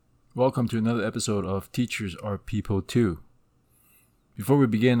Welcome to another episode of Teachers Are People Too. Before we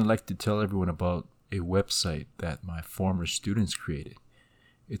begin, I'd like to tell everyone about a website that my former students created.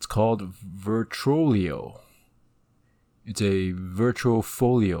 It's called Virtuolio. It's a virtual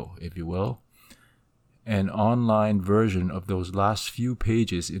folio, if you will, an online version of those last few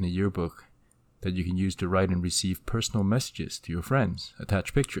pages in a yearbook that you can use to write and receive personal messages to your friends,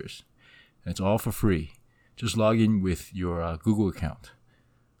 attach pictures. And it's all for free. Just log in with your Google account.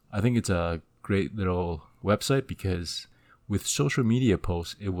 I think it's a great little website because with social media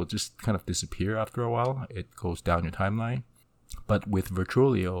posts, it will just kind of disappear after a while. It goes down your timeline. But with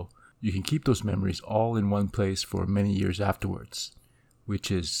Virtuolio, you can keep those memories all in one place for many years afterwards, which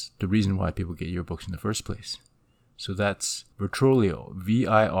is the reason why people get yearbooks in the first place. So that's Virtuolio,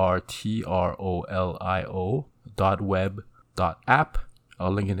 virtrolio.web.app.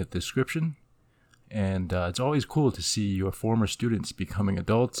 I'll link in the description. And it's always cool to see your former students becoming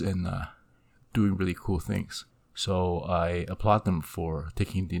adults and doing really cool things. So I applaud them for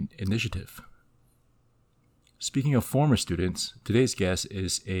taking the initiative. Speaking of former students, today's guest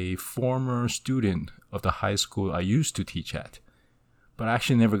is a former student of the high school I used to teach at, but I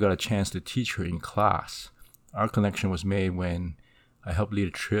actually never got a chance to teach her in class. Our connection was made when I helped lead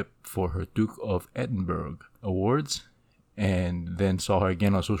a trip for her Duke of Edinburgh Awards and then saw her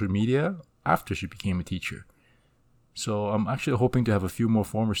again on social media after she became a teacher. So I'm actually hoping to have a few more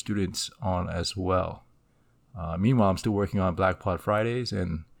former students on as well. Meanwhile, I'm still working on Black Pod Fridays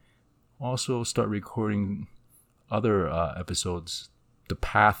and also start recording other episodes, the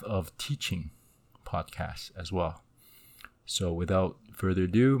Path of Teaching podcast as well. So without further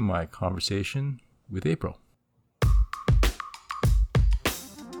ado, my conversation with April.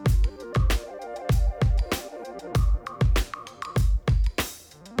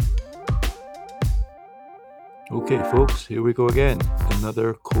 Okay, folks, here we go again.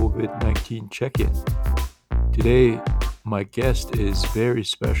 Another COVID-19 check-in. Today, my guest is very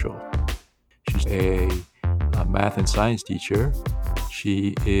special. She's a math and science teacher.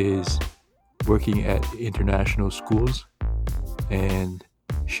 She is working at international schools, and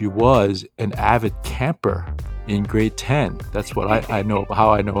she was an avid camper in grade 10. That's what I know,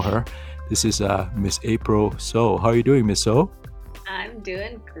 how I know her. This is Miss April So. How are you doing, Miss So? I'm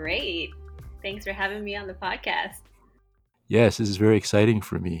doing great. Thanks for having me on the podcast. Yes, this is very exciting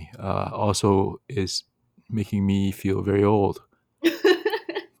for me. Also, is making me feel very old.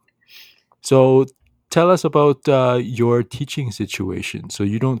 So, tell us about your teaching situation. So,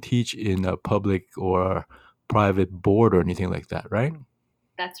 you don't teach in a public or private board or anything like that, right?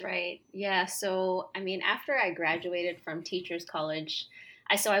 That's right. Yeah. So, after I graduated from Teachers College,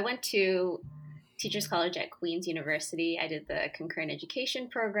 I went to Teachers College at Queen's University. I did the concurrent education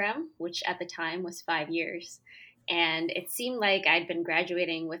program, which at the time was 5 years. And it seemed like I'd been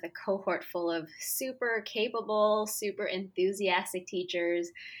graduating with a cohort full of super capable, super enthusiastic teachers.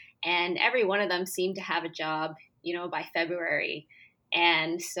 And every one of them seemed to have a job, by February.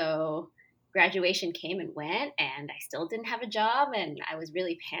 And so graduation came and went, and I still didn't have a job, and I was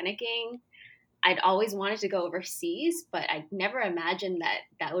really panicking. I'd always wanted to go overseas, but I never imagined that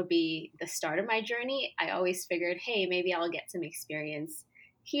that would be the start of my journey. I always figured, hey, maybe I'll get some experience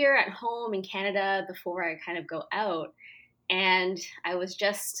here at home in Canada before I kind of go out. And I was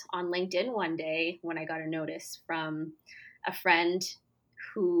just on LinkedIn one day when I got a notice from a friend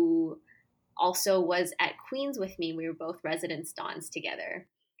who also was at Queens with me. We were both residence dons together.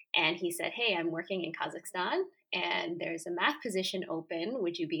 And he said, hey, I'm working in Kazakhstan and there's a math position open.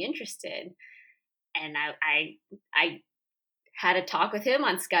 Would you be interested? And I had a talk with him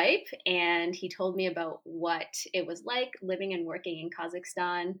on Skype, and he told me about what it was like living and working in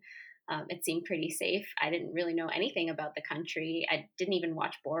Kazakhstan. It seemed pretty safe. I didn't really know anything about the country. I didn't even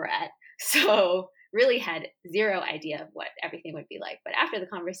watch Borat, so really had zero idea of what everything would be like. But after the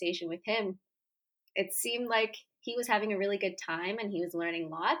conversation with him, it seemed like he was having a really good time and he was learning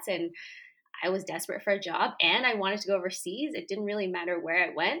lots. And I was desperate for a job and I wanted to go overseas. It didn't really matter where I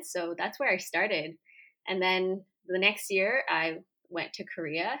went. So that's where I started. And then the next year, I went to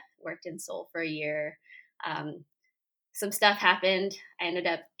Korea, worked in Seoul for a year. Um, some stuff happened. I ended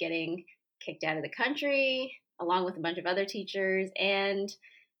up getting kicked out of the country along with a bunch of other teachers. And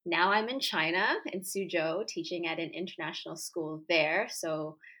now I'm in China, in Suzhou, teaching at an international school there.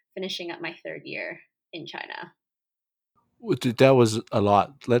 So finishing up my third year in China. That was a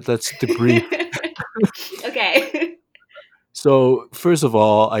lot. Let's debrief. Okay. So, first of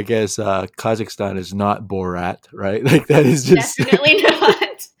all, I guess Kazakhstan is not Borat, right? Like, that is just Definitely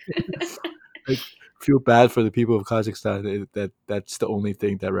not. like, feel bad for the people of Kazakhstan that's the only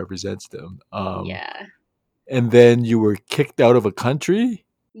thing that represents them. Yeah. And then you were kicked out of a country?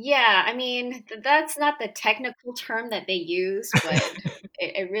 Yeah, I mean, that's not the technical term that they use, but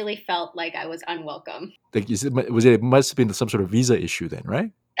it really felt like I was unwelcome. Like, it must have been some sort of visa issue then,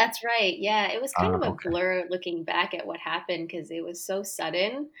 right? That's right. Yeah, it was kind Ah, of a okay. blur looking back at what happened because it was so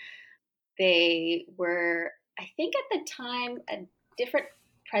sudden. They were, I think at the time, a different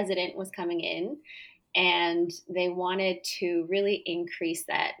president was coming in, and they wanted to really increase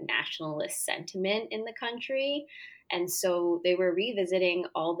that nationalist sentiment in the country. And so they were revisiting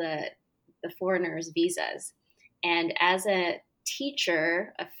all the foreigners' visas. And as a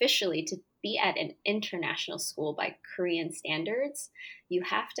teacher, officially, to be at an international school by Korean standards, you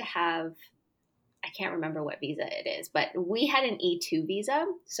have to have, I can't remember what visa it is, but we had an E2 visa.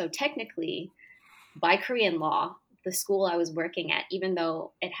 So technically, by Korean law, the school I was working at, even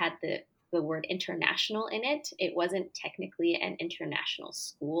though it had the word international in it, it wasn't technically an international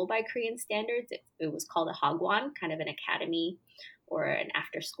school by Korean standards. It was called a hagwon, kind of an academy or an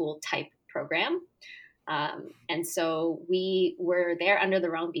after school type program. And so we were there under the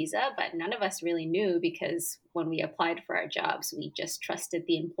wrong visa, but none of us really knew because when we applied for our jobs, we just trusted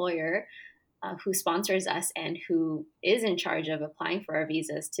the employer who sponsors us and who is in charge of applying for our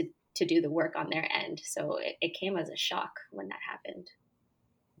visas to do the work on their end. So it came as a shock when that happened.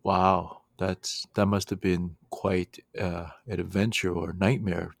 Wow, that must have been quite an adventure or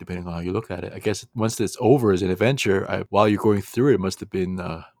nightmare, depending on how you look at it. I guess once it's over as an adventure, while you're going through it, it must have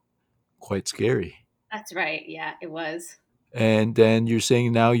been quite scary. That's right. Yeah, it was. And then you're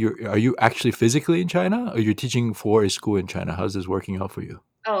saying now are you actually physically in China, or you're teaching for a school in China? How's this working out for you?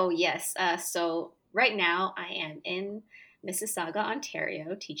 Oh, yes. So right now I am in Mississauga,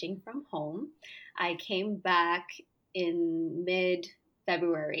 Ontario, teaching from home. I came back in mid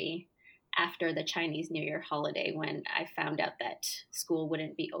February after the Chinese New Year holiday when I found out that school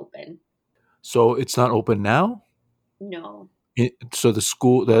wouldn't be open. So it's not open now. No. So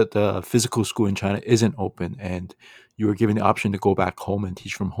the physical school in China isn't open, and you were given the option to go back home and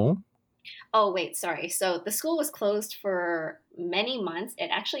teach from home. Oh, wait, sorry. So the school was closed for many months. It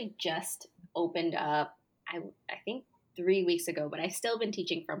actually just opened up, I think 3 weeks ago, but I've still been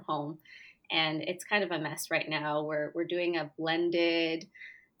teaching from home. And it's kind of a mess right now. We're doing a blended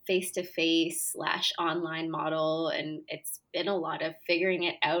face to face slash online model. And it's been a lot of figuring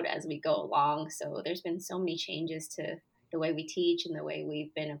it out as we go along. So there's been so many changes to the way we teach and the way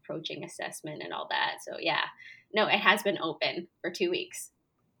we've been approaching assessment and all that. So, yeah, no, it has been open for 2 weeks.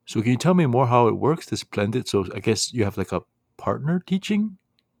 So can you tell me more how it works, this blended? So I guess you have like a partner teaching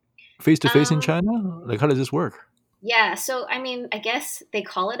face to face in Um, China? Like, how does this work? Yeah, so I mean, I guess they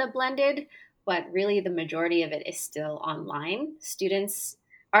call it a blended, but really the majority of it is still online. Students,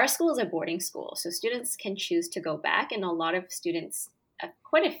 our school is a boarding school, so students can choose to go back, and a lot of students,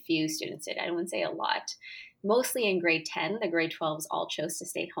 quite a few students did. I wouldn't say a lot. Mostly in grade 10, the grade 12s all chose to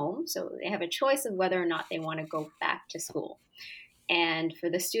stay home, so they have a choice of whether or not they want to go back to school. And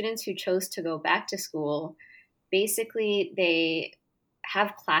for the students who chose to go back to school, basically they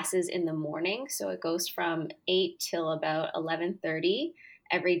have classes in the morning, so it goes from 8 till about 11:30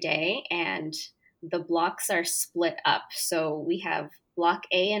 every day, and the blocks are split up. So we have block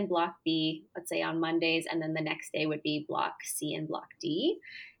A and block B, let's say on Mondays, and then the next day would be block C and block D,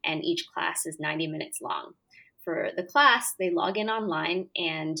 and each class is 90 minutes long. For the class, they log in online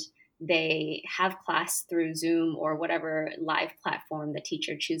and they have class through Zoom or whatever live platform the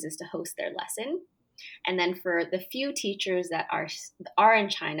teacher chooses to host their lesson. And then for the few teachers that are in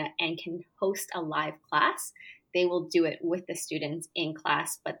China and can host a live class, they will do it with the students in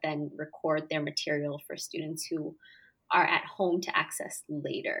class, but then record their material for students who are at home to access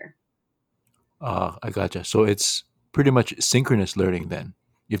later. I gotcha. So it's pretty much synchronous learning then.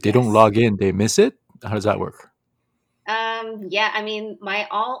 If they don't Yes. log in, they miss it. How does that work? Yeah, I mean, my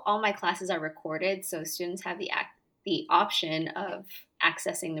all my classes are recorded, so students have the option of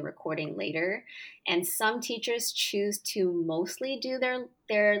accessing the recording later. And some teachers choose to mostly do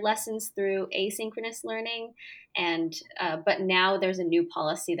their lessons through asynchronous learning. And but now there's a new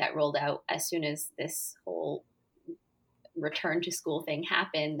policy that rolled out as soon as this whole return to school thing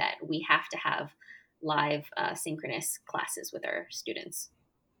happened that we have to have live synchronous classes with our students.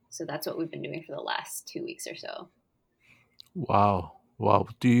 So that's what we've been doing for the last 2 weeks or so. Wow, wow.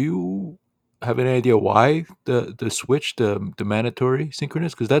 Do you have any idea why the switch, the mandatory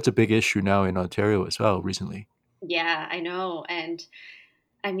synchronous? Because that's a big issue now in Ontario as well recently. Yeah, I know. And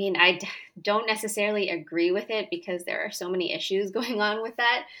I mean, don't necessarily agree with it because there are so many issues going on with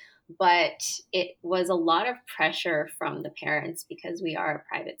that. But it was a lot of pressure from the parents because we are a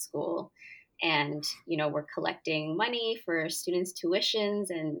private school. and we're collecting money for students tuitions,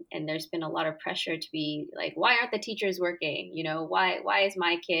 and there's been a lot of pressure to be like, why aren't the teachers working? Why is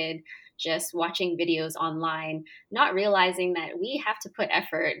my kid just watching videos online, not realizing that we have to put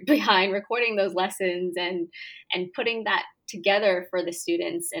effort behind recording those lessons and putting that together for the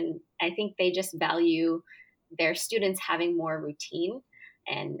students. And I think they just value their students having more routine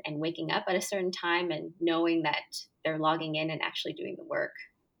and waking up at a certain time and knowing that they're logging in and actually doing the work.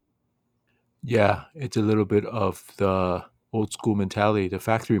 Yeah, it's a little bit of the old school mentality, the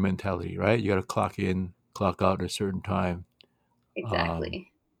factory mentality, right? You got to clock in, clock out at a certain time. Um,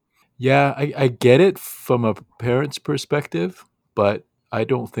 Exactly. yeah, I get it from a parent's perspective, but I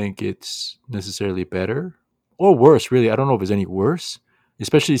don't think it's necessarily better or worse. Really, I don't know if it's any worse,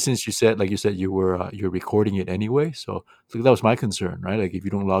 especially since you said, like you said, you're recording it anyway. So that was my concern, right? Like if you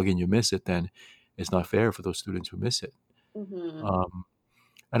don't log in, you miss it, then it's not fair for those students who miss it. Hmm. Um,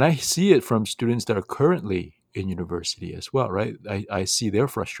 and I see it from students that are currently in university as well, right? I see their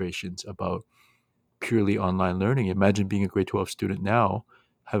frustrations about purely online learning. Imagine being a grade 12 student now,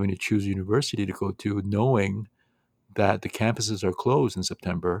 having to choose a university to go to, knowing that the campuses are closed in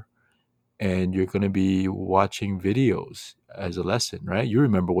September and you're going to be watching videos as a lesson, right? You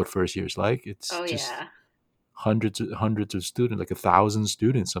remember what first year is like. It's Oh just yeah. hundreds of students, like 1,000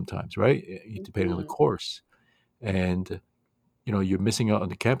 students sometimes, right? Depending on the Hmm. course. And you're missing out on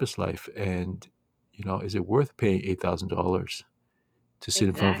the campus life. And is it worth paying $8,000 to sit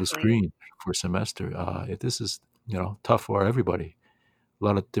in front of a Exactly. screen for a semester? This is tough for everybody. A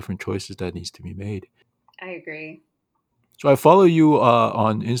lot of different choices that needs to be made. I agree. So I follow you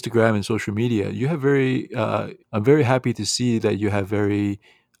on Instagram and social media. You have very. I'm very happy to see that you have very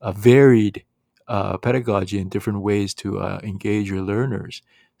varied pedagogy and different ways to engage your learners.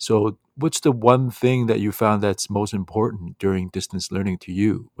 So, what's the one thing that you found that's most important during distance learning to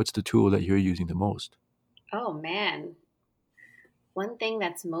you? What's the tool that you're using the most? Oh man, one thing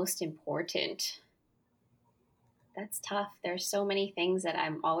that's most important. That's tough. There's so many things that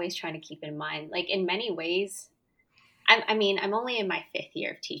I'm always trying to keep in mind. Like in many ways, I mean, I'm only in my fifth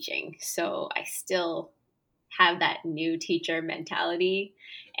year of teaching, so I still have that new teacher mentality,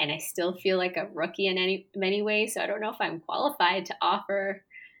 and I still feel like a rookie in many ways. So I don't know if I'm qualified to offer,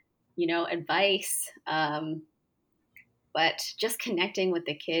 advice. But just connecting with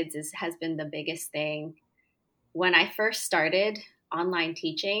the kids has been the biggest thing. When I first started online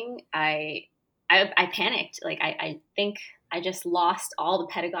teaching, I panicked. Like I think I just lost all the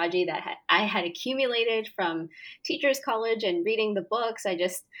pedagogy that I had accumulated from teachers college and reading the books. I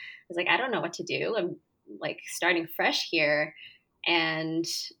just was like, I don't know what to do. I'm like starting fresh here, and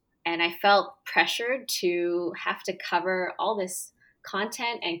I felt pressured to have to cover all this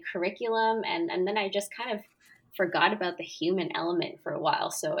content and curriculum, and then I just kind of forgot about the human element for a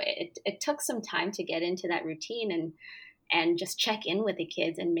while. So it took some time to get into that routine and just check in with the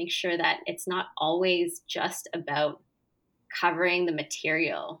kids and make sure that it's not always just about covering the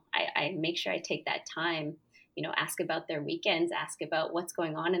material. I make sure I take that time, ask about their weekends, ask about what's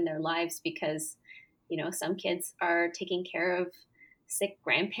going on in their lives, because, some kids are taking care of sick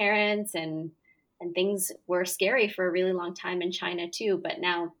grandparents, and things were scary for a really long time in China too, but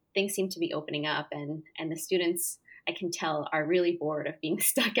now things seem to be opening up, and the students, I can tell, are really bored of being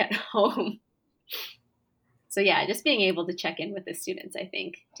stuck at home. So yeah, just being able to check in with the students, I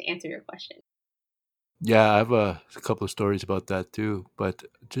think, to answer your question. Yeah, I have a couple of stories about that too. But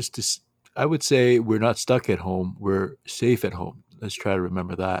I would say we're not stuck at home. We're safe at home. Let's try to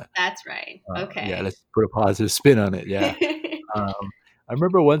remember that. That's right. Yeah, Okay. let's put a positive spin on it. Yeah. Um, I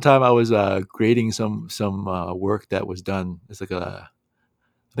remember one time I was grading some work that was done. It's like I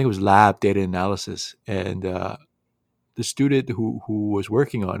think it was lab data analysis, and the student who was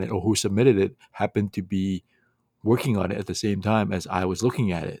working on it or who submitted it happened to be working on it at the same time as I was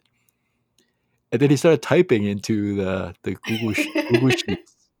looking at it, and then he started typing into the Google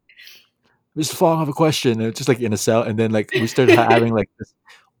Sheets. This form of a question, and just like in a cell, and then like we started having like this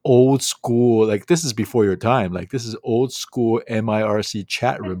old school, like this is before your time, like this is old school MIRC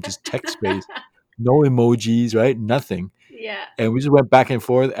chat room, just text based, no emojis, right? Nothing. Yeah. And we just went back and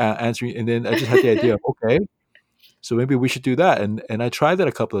forth answering, and then I just had the idea of, okay, so maybe we should do that. And I tried that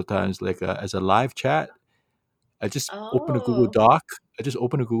a couple of times, like as a live chat. I just open a Google Oh, Doc. I just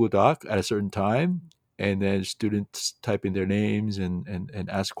open a Google Doc at a certain time, and then students type in their names and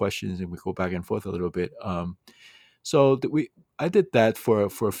ask questions, and we go back and forth a little bit. So I did that for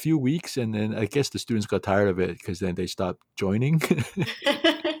a few weeks, and then I guess the students got tired of it because then they stopped joining.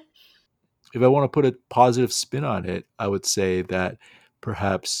 If I want to put a positive spin on it, I would say that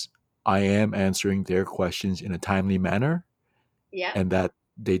perhaps I am answering their questions in a timely manner, yep. and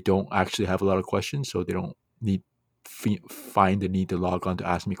they don't actually have a lot of questions, so they don't need find the need to log on to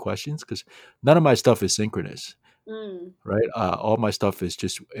ask me questions because none of my stuff is synchronous, Mm, right? All my stuff is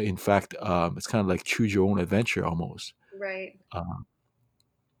just, in fact, it's kind of like choose your own adventure almost. right. Uh,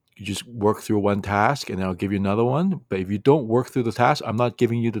 you just work through one task and then I'll give you another one. But if you don't work through the task, I'm not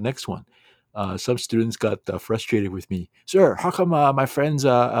giving you the next one. Some students got frustrated with me. Sir, how come my friends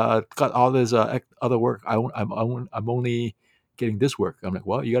got all this other work? I'm only getting this work. I'm like,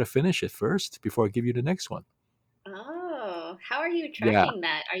 well, you got to finish it first before I give you the next one. Oh, how are you Yeah. tracking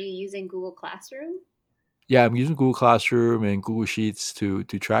that? Are you using Google Classroom? Yeah, I'm using Google Classroom and Google Sheets to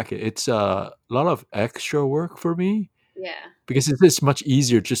track it. It's a lot of extra work for me Yeah. because it's much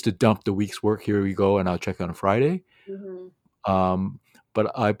easier just to dump the week's work. Here we go, and I'll check on a Friday. Hmm. Um,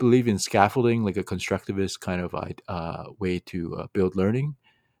 but I believe in scaffolding, like a constructivist kind of way to build learning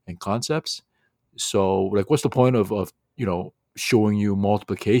and concepts. So, like, what's the point of showing you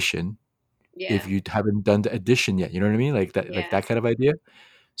multiplication if Yeah. you haven't done the addition yet? You know what I mean? Like Yeah. that kind of idea.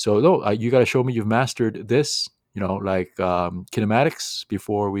 So, no, you got to show me you've mastered this. Like kinematics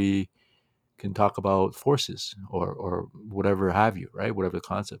before we can talk about forces or whatever have you, right? Whatever the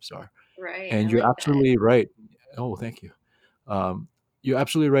concepts are. Right. I And you're like that. absolutely right. Oh, thank you. Um, you're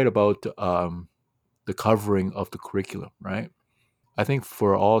absolutely right about the covering of the curriculum, right? I think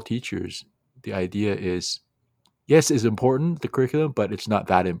for all teachers, the idea is yes, it's important the curriculum, but it's not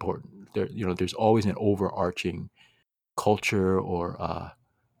that important. There's always an overarching culture or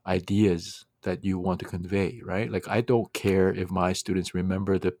ideas that you want to convey, right? Like I don't care if my students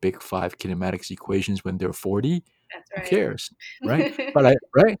remember the big five kinematics equations when they're 40. That's Who right. cares,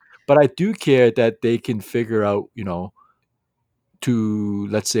 right? But I do care that they can figure out, to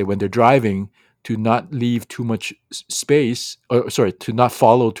let's say when they're driving to not leave too much space, or sorry, to not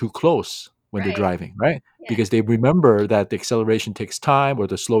follow too close when they're Right. driving, right? Yeah. Because they remember that the acceleration takes time or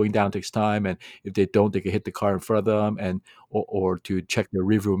the slowing down takes time, and if they don't, they can hit the car in front of them, and or to check their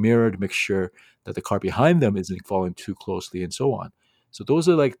rearview mirror to make sure that the car behind them isn't following too closely, and so on. So those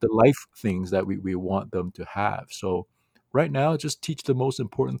are like the life things that we want them to have. So right now, just teach the most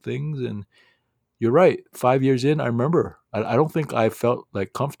important things. And you're right. 5 years in, I remember. I don't think I felt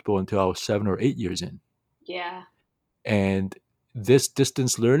like comfortable until I was 7 or 8 years in. Yeah. And this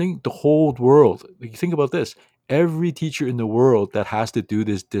distance learning, the whole world. Like, you think about this. Every teacher in the world that has to do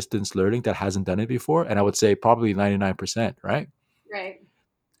this distance learning that hasn't done it before, and I would say probably 99%, right? Right.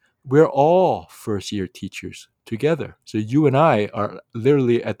 We're all first year teachers together. So you and I are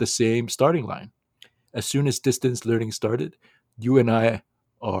literally at the same starting line. As soon as distance learning started, you and I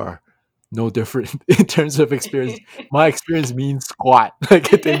are no different in terms of experience. My experience means squat.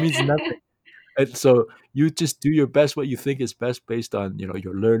 Like it means nothing. And so you just do your best, what you think is best based on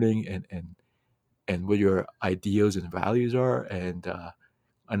your learning and what your ideals and values are. And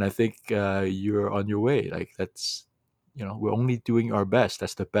I think you're on your way. Like that's we're only doing our best.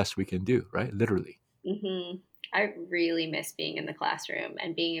 That's the best we can do, right? Literally. Hmm. I really miss being in the classroom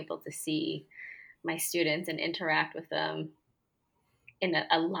and being able to see my students and interact with them in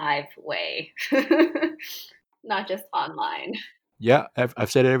a live way, not just online. Yeah,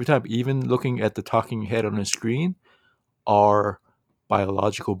 I've said it every time. Even looking at the talking head on a screen, our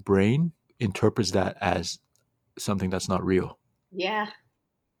biological brain interprets that as something that's not real, Yeah,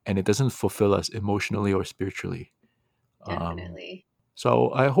 and it doesn't fulfill us emotionally or spiritually. Um, definitely.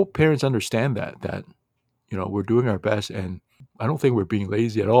 so I hope parents understand that we're doing our best, and I don't think we're being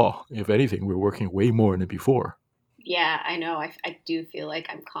lazy at all. If anything, we're working way more than before. Yeah, I know. I do feel like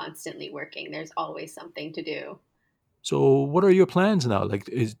I'm constantly working. There's always something to do. So what are your plans now? Like,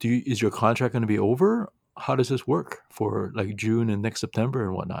 is your contract going to be over? How does this work for like June and next September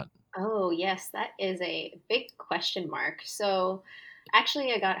and whatnot? Oh, yes, that is a big question mark. So,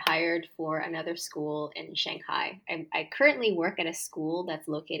 actually, I got hired for another school in Shanghai. I currently work at a school that's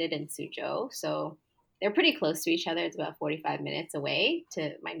located in Suzhou. So, they're pretty close to each other. It's about 45 minutes away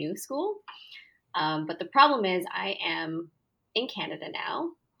to my new school. But the problem is, I am in Canada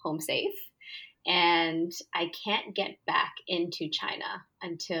now, home safe, and I can't get back into China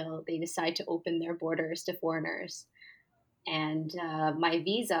until they decide to open their borders to foreigners. And my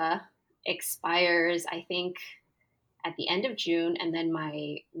visa expires, I think, at the end of June, and then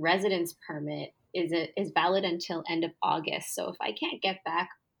my residence permit is valid until end of August. So if I can't get back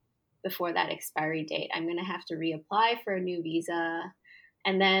before that expiry date, I'm going to have to reapply for a new visa.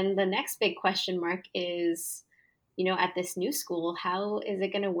 And then the next big question mark is, at this new school, how is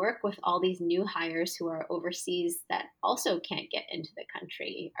it going to work with all these new hires who are overseas that also can't get into the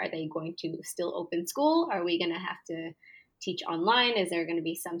country? Are they going to still open school? Are we going to have to teach online? Is there going to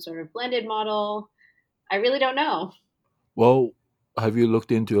be some sort of blended model? I really don't know. Well, have you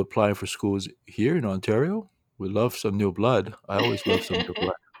looked into applying for schools here in Ontario? We love some new blood. I always love some new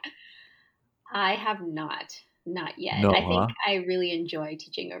blood. I have not yet. No, I think huh? I really enjoy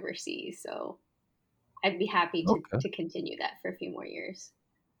teaching overseas, so I'd be happy Okay. to continue that for a few more years.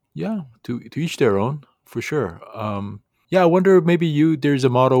 Yeah, to each their own, for sure. Yeah, I wonder maybe there's a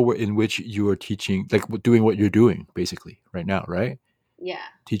model in which you are teaching, like doing what you're doing basically right now, right? Yeah,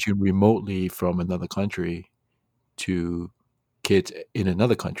 Teaching remotely from another country to kids in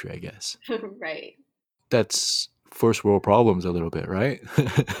another country, I guess. right. That's first world problems a little bit, right?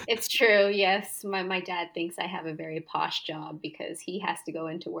 It's true. Yes, my dad thinks I have a very posh job because he has to go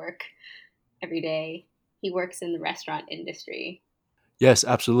into work every day. He works in the restaurant industry. Yes,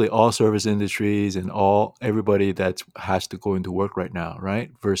 absolutely. All service industries and all everybody that has to go into work right now, right?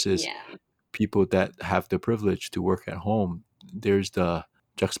 Versus Yeah, people that have the privilege to work at home. There's the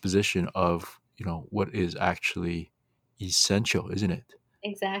juxtaposition of, what is actually essential, isn't it?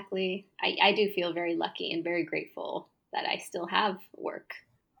 exactly. I do feel very lucky and very grateful that I still have work.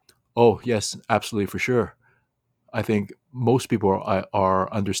 Oh, yes, absolutely, for sure. I think most people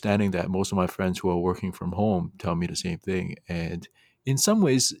are understanding that. Most of my friends who are working from home tell me the same thing. And in some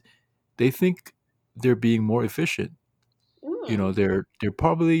ways, they think they're being more efficient. Mm,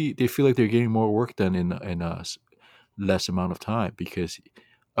 They feel like they're getting more work done in less amount of time because,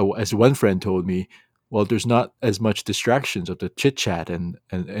 as one friend told me, well, there's not as much distractions of the chit chat and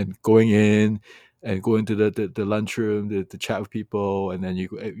going in and going to the lunchroom to chat with people, and then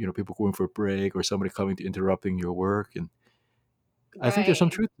people going for a break or somebody coming to interrupting your work. And I think there's some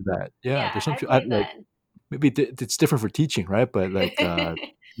right. truth to that. Yeah, Yeah, there's some I truth. believe Like that. maybe it's different for teaching, right? But like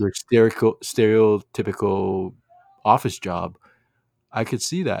your stereotypical office job, I could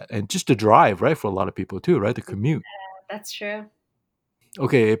see that. And just the drive, right, for a lot of people too, right? The commute. That's true.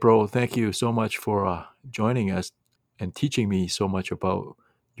 Okay, April, thank you so much for joining us and teaching me so much about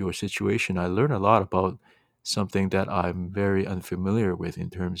your situation. I learned a lot about something that I'm very unfamiliar with in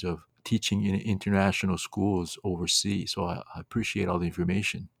terms of teaching in international schools overseas. So I appreciate all the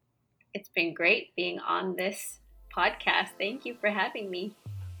information. It's been great being on this podcast. Thank you for having me.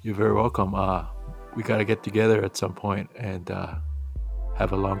 You're very welcome. We got to get together at some point and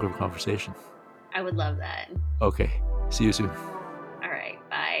have a longer conversation. I would love that. Okay, see you soon.